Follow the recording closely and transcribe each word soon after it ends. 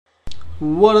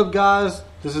What up, guys?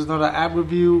 This is another app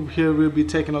review. Here we'll be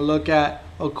taking a look at,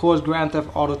 of course, Grand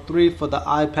Theft Auto 3 for the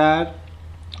iPad.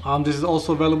 This is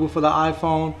also available for the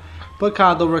iPhone, but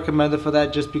kind of don't recommend it for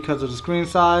that just because of the screen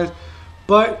size.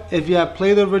 But if you have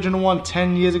played the original one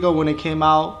 10 years ago when it came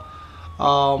out,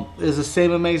 it's the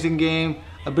same amazing game.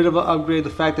 A bit of an upgrade, the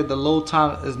fact that the load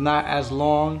time is not as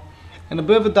long. And a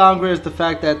bit of a downgrade is the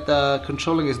fact that the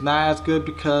controlling is not as good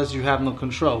because you have no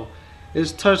control.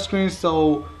 It's touchscreen,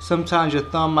 so sometimes your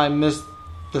thumb might miss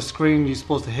the screen you're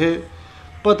supposed to hit.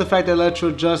 But the fact that it lets you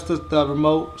adjust the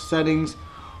remote settings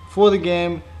for the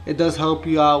game, it does help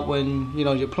you out when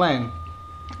you're playing.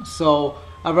 So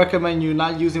I recommend you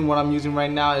not using what I'm using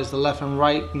right now is the left and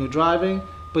right when you're driving,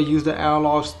 but use the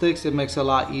analog sticks. It makes it a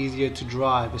lot easier to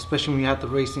drive, especially when you have the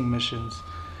racing missions.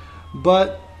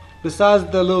 But besides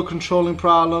the little controlling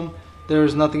problem, there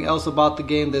is nothing else about the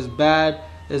game that's bad.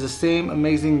 It's the same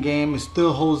amazing game. It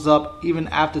still holds up even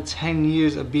after 10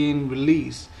 years of being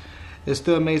released. It's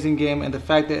still an amazing game, and the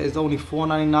fact that it's only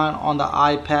 $4.99 on the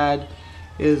iPad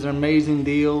is an amazing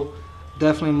deal.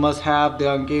 Definitely must have. There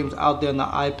are games out there on the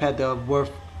iPad that are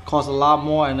cost a lot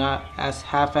more and not as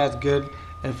half as good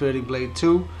as Infinity Blade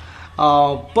 2.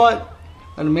 But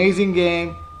an amazing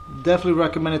game. Definitely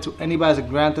recommend it to anybody that's a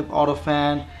Grand Theft Auto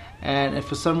fan. And if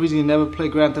for some reason you never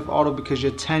played Grand Theft Auto because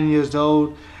you're 10 years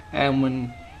old and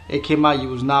when it came out you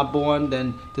was not born,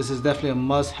 then this is definitely a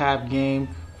must-have game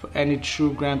for any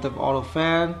true Grand Theft Auto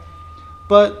fan.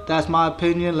 But that's my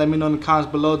opinion. Let me know in the comments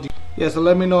below. Yeah, so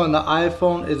let me know on the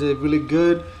iPhone, is it really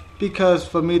good? Because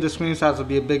for me the screen size would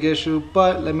be a big issue.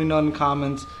 But let me know in the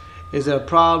comments, is it a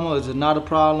problem or is it not a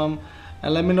problem?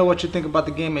 And let me know what you think about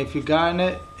the game if you've gotten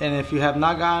it, and if you have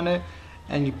not gotten it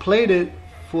and you played it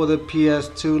for the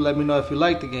PS2, let me know if you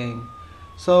like the game.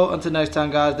 So until next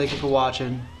time, guys, thank you for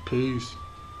watching. Peace.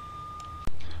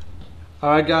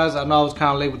 Alright, guys, I know I was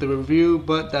kind of late with the review,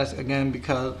 but that's again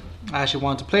because I actually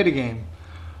wanted to play the game.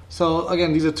 So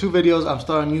again, these are two videos. I'm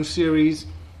starting a new series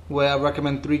where I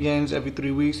recommend 3 games every 3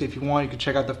 weeks. If you want, you can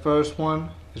check out the first one.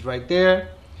 It's right there.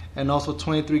 And also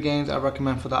 23 games I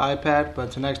recommend for the iPad. But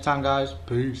until next time, guys,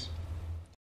 peace.